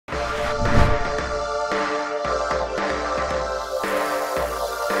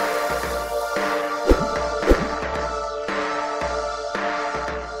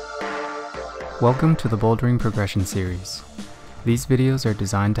Welcome to the Bouldering Progression Series. These videos are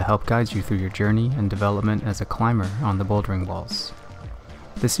designed to help guide you through your journey and development as a climber on the bouldering walls.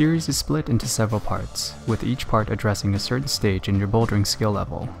 The series is split into several parts, with each part addressing a certain stage in your bouldering skill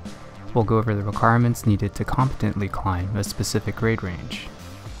level. We'll go over the requirements needed to competently climb a specific grade range.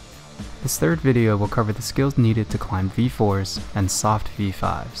 This third video will cover the skills needed to climb V4s and soft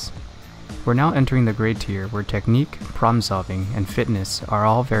V5s. We're now entering the grade tier where technique, problem solving, and fitness are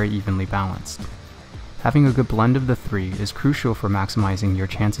all very evenly balanced. Having a good blend of the three is crucial for maximizing your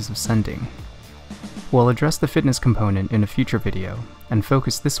chances of sending. We'll address the fitness component in a future video, and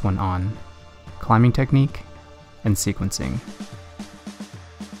focus this one on climbing technique and sequencing.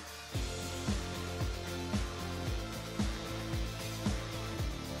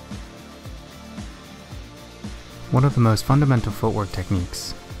 One of the most fundamental footwork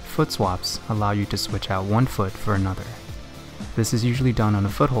techniques, foot swaps, allow you to switch out one foot for another. This is usually done on a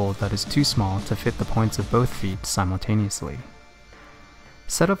foothold that is too small to fit the points of both feet simultaneously.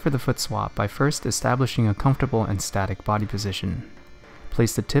 Set up for the foot swap by first establishing a comfortable and static body position.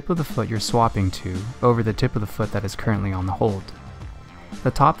 Place the tip of the foot you're swapping to over the tip of the foot that is currently on the hold.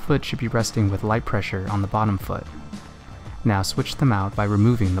 The top foot should be resting with light pressure on the bottom foot. Now switch them out by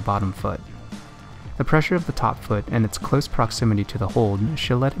removing the bottom foot. The pressure of the top foot and its close proximity to the hold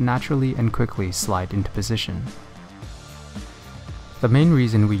should let it naturally and quickly slide into position. The main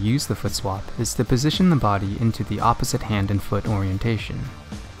reason we use the foot swap is to position the body into the opposite hand and foot orientation.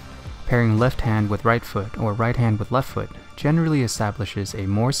 Pairing left hand with right foot or right hand with left foot generally establishes a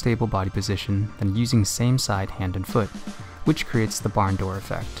more stable body position than using same side hand and foot, which creates the barn door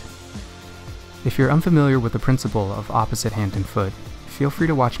effect. If you're unfamiliar with the principle of opposite hand and foot, feel free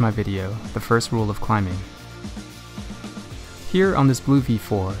to watch my video, The First Rule of Climbing. Here on this blue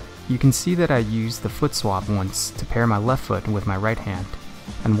V4, you can see that I used the foot swap once to pair my left foot with my right hand,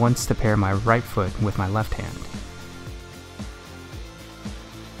 and once to pair my right foot with my left hand.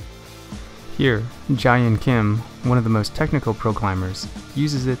 Here, Jaeyeon Kim, one of the most technical pro climbers,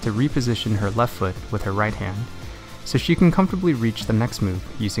 uses it to reposition her left foot with her right hand, so she can comfortably reach the next move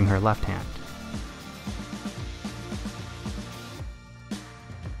using her left hand.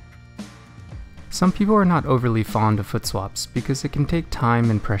 Some people are not overly fond of foot swaps because it can take time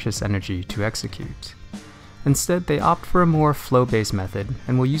and precious energy to execute. Instead, they opt for a more flow-based method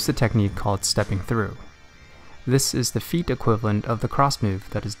and will use the technique called stepping through. This is the feet equivalent of the cross move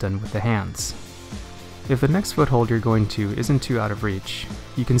that is done with the hands. If the next foothold you're going to isn't too out of reach,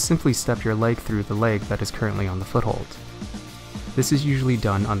 you can simply step your leg through the leg that is currently on the foothold. This is usually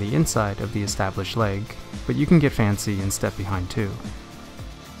done on the inside of the established leg, but you can get fancy and step behind too.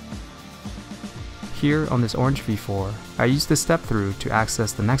 Here on this orange V4, I used the step through to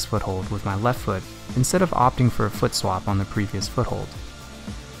access the next foothold with my left foot instead of opting for a foot swap on the previous foothold.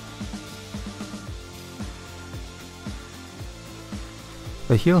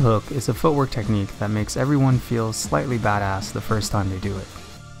 The heel hook is a footwork technique that makes everyone feel slightly badass the first time they do it.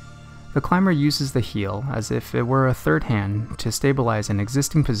 The climber uses the heel as if it were a third hand to stabilize an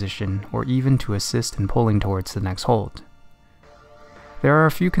existing position or even to assist in pulling towards the next hold. There are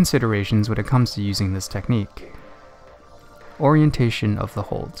a few considerations when it comes to using this technique. Orientation of the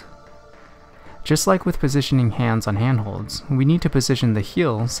hold. Just like with positioning hands on handholds, we need to position the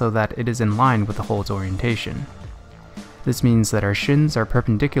heel so that it is in line with the hold's orientation. This means that our shins are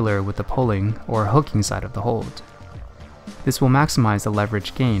perpendicular with the pulling or hooking side of the hold. This will maximize the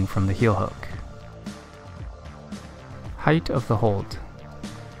leverage gain from the heel hook. Height of the hold.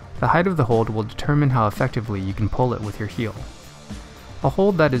 The height of the hold will determine how effectively you can pull it with your heel. A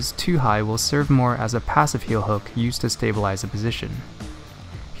hold that is too high will serve more as a passive heel hook used to stabilize a position.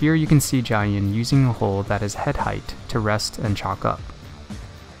 Here you can see Jaeyeon using a hold that is head height to rest and chalk up.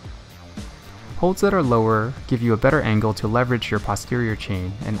 Holds that are lower give you a better angle to leverage your posterior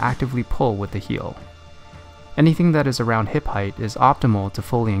chain and actively pull with the heel. Anything that is around hip height is optimal to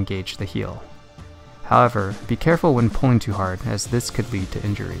fully engage the heel. However, be careful when pulling too hard, as this could lead to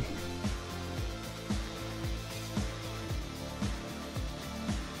injury.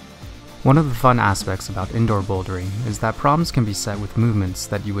 One of the fun aspects about indoor bouldering is that problems can be set with movements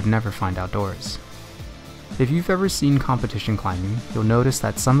that you would never find outdoors. If you've ever seen competition climbing, you'll notice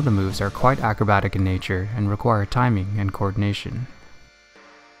that some of the moves are quite acrobatic in nature and require timing and coordination.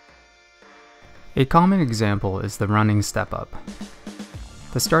 A common example is the running step-up.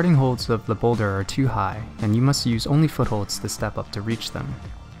 The starting holds of the boulder are too high, and you must use only footholds to step up to reach them.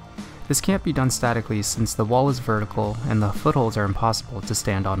 This can't be done statically since the wall is vertical and the footholds are impossible to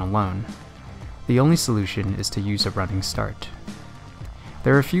stand on alone. The only solution is to use a running start.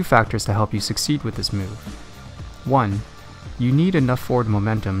 There are a few factors to help you succeed with this move. 1. You need enough forward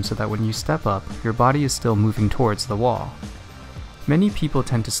momentum so that when you step up, your body is still moving towards the wall. Many people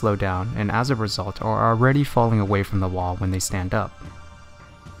tend to slow down and as a result are already falling away from the wall when they stand up.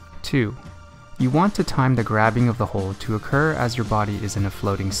 2. You want to time the grabbing of the hold to occur as your body is in a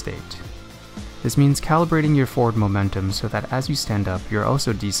floating state. This means calibrating your forward momentum so that as you stand up, you're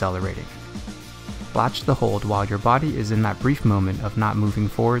also decelerating. Latch the hold while your body is in that brief moment of not moving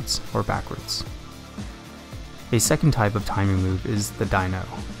forwards or backwards. A second type of timing move is the dyno.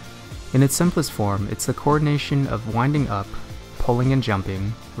 In its simplest form, it's the coordination of winding up, pulling and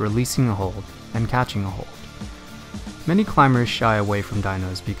jumping, releasing a hold, and catching a hold. Many climbers shy away from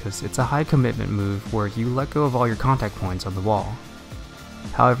dynos because it's a high commitment move where you let go of all your contact points on the wall.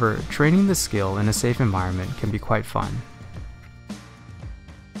 However, training the skill in a safe environment can be quite fun.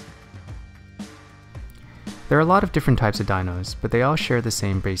 There are a lot of different types of dynos, but they all share the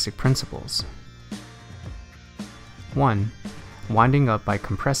same basic principles. 1. Winding up by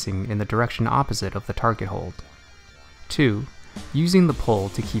compressing in the direction opposite of the target hold. 2. Using the pull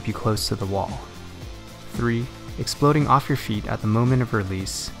to keep you close to the wall. 3. Exploding off your feet at the moment of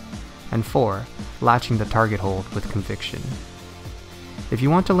release. And 4. Latching the target hold with conviction. If you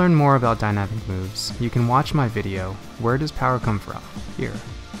want to learn more about dynamic moves, you can watch my video, Where Does Power Come From? Here.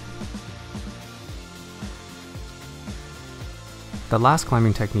 The last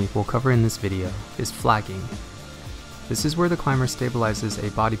climbing technique we'll cover in this video is flagging. This is where the climber stabilizes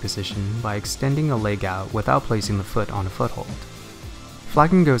a body position by extending a leg out without placing the foot on a foothold.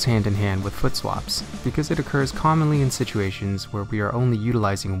 Flagging goes hand in hand with foot swaps because it occurs commonly in situations where we are only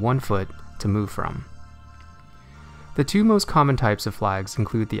utilizing one foot to move from. The two most common types of flags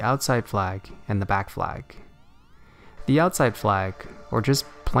include the outside flag and the back flag. The outside flag, or just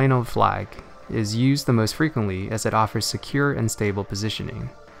plain old flag, is used the most frequently as it offers secure and stable positioning.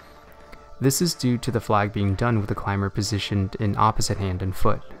 This is due to the flag being done with the climber positioned in opposite hand and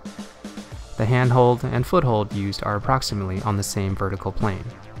foot. The handhold and foothold used are approximately on the same vertical plane.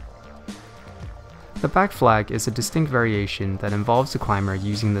 The back flag is a distinct variation that involves the climber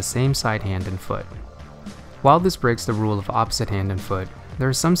using the same side hand and foot. While this breaks the rule of opposite hand and foot, there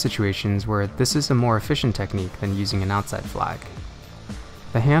are some situations where this is a more efficient technique than using an outside flag.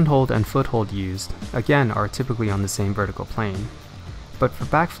 The handhold and foothold used, again, are typically on the same vertical plane, but for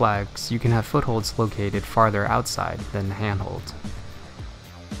back flags, you can have footholds located farther outside than the handhold.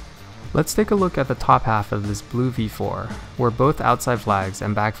 Let's take a look at the top half of this blue V4, where both outside flags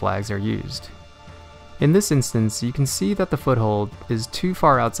and back flags are used. In this instance, you can see that the foothold is too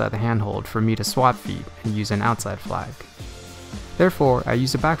far outside the handhold for me to swap feet and use an outside flag. Therefore, I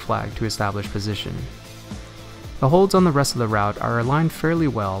use a back flag to establish position. The holds on the rest of the route are aligned fairly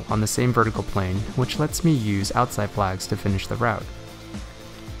well on the same vertical plane, which lets me use outside flags to finish the route.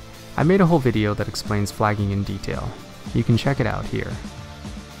 I made a whole video that explains flagging in detail. You can check it out here.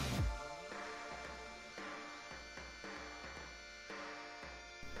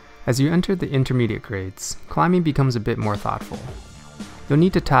 As you enter the intermediate grades, climbing becomes a bit more thoughtful. You'll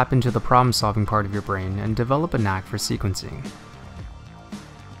need to tap into the problem-solving part of your brain and develop a knack for sequencing.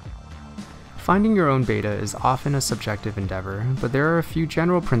 Finding your own beta is often a subjective endeavor, but there are a few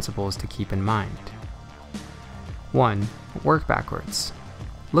general principles to keep in mind. 1. Work backwards.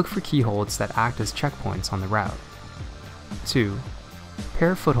 Look for keyholds that act as checkpoints on the route. 2.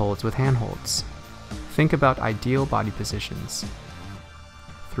 Pair footholds with handholds. Think about ideal body positions.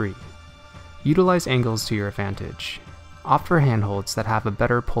 3. Utilize angles to your advantage. Opt for handholds that have a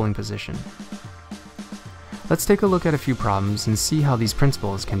better pulling position. Let's take a look at a few problems and see how these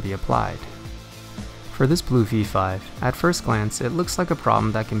principles can be applied. For this blue V5, at first glance it looks like a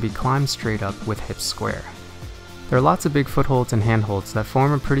problem that can be climbed straight up with hips square. There are lots of big footholds and handholds that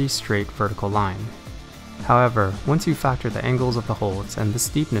form a pretty straight vertical line. However, once you factor the angles of the holds and the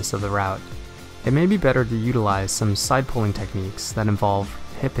steepness of the route, it may be better to utilize some side pulling techniques that involve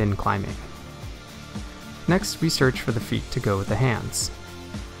hip-in climbing. Next, we search for the feet to go with the hands.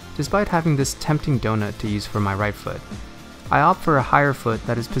 Despite having this tempting donut to use for my right foot, I opt for a higher foot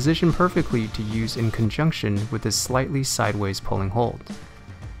that is positioned perfectly to use in conjunction with this slightly sideways pulling hold.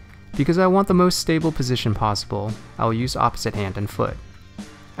 Because I want the most stable position possible, I will use opposite hand and foot,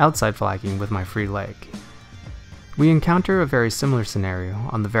 outside flagging with my free leg. We encounter a very similar scenario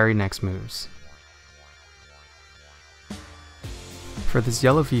on the very next moves. For this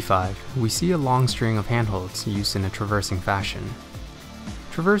yellow V5, we see a long string of handholds used in a traversing fashion.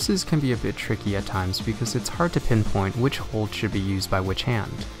 Traverses can be a bit tricky at times because it's hard to pinpoint which hold should be used by which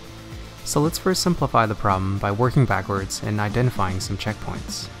hand. So let's first simplify the problem by working backwards and identifying some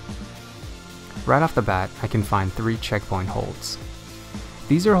checkpoints. Right off the bat, I can find 3 checkpoint holds.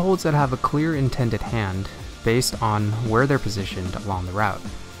 These are holds that have a clear intended hand, based on where they're positioned along the route.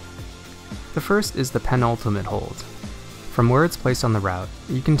 The first is the penultimate hold. From where it's placed on the route,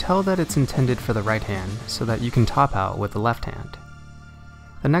 you can tell that it's intended for the right hand so that you can top out with the left hand.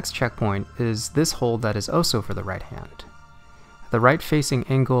 The next checkpoint is this hold that is also for the right hand. The right-facing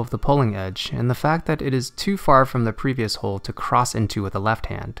angle of the pulling edge and the fact that it is too far from the previous hold to cross into with the left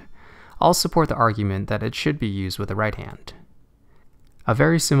hand all support the argument that it should be used with the right hand. A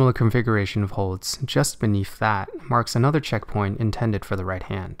very similar configuration of holds just beneath that marks another checkpoint intended for the right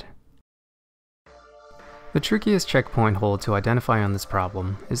hand. The trickiest checkpoint hold to identify on this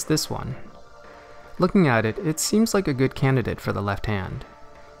problem is this one. Looking at it, it seems like a good candidate for the left hand.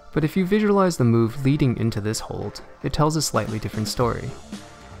 But if you visualize the move leading into this hold, it tells a slightly different story.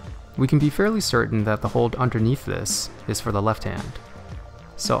 We can be fairly certain that the hold underneath this is for the left hand.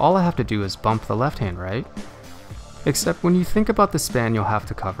 So all I have to do is bump the left hand, right? Except when you think about the span you'll have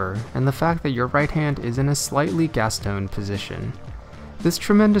to cover, and the fact that your right hand is in a slightly gas-toned position, this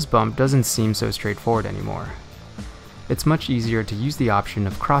tremendous bump doesn't seem so straightforward anymore. It's much easier to use the option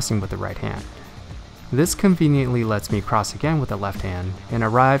of crossing with the right hand. This conveniently lets me cross again with the left hand and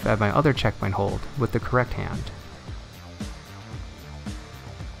arrive at my other checkpoint hold with the correct hand.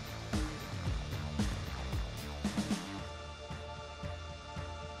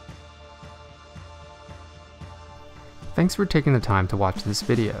 Thanks for taking the time to watch this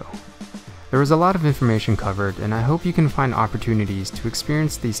video. There was a lot of information covered, and I hope you can find opportunities to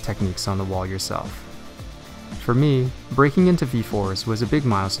experience these techniques on the wall yourself. For me, breaking into V4s was a big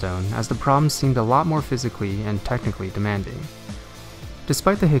milestone as the problem seemed a lot more physically and technically demanding.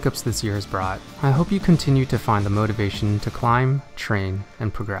 Despite the hiccups this year has brought, I hope you continue to find the motivation to climb, train,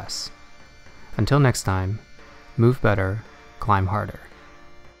 and progress. Until next time, move better, climb harder.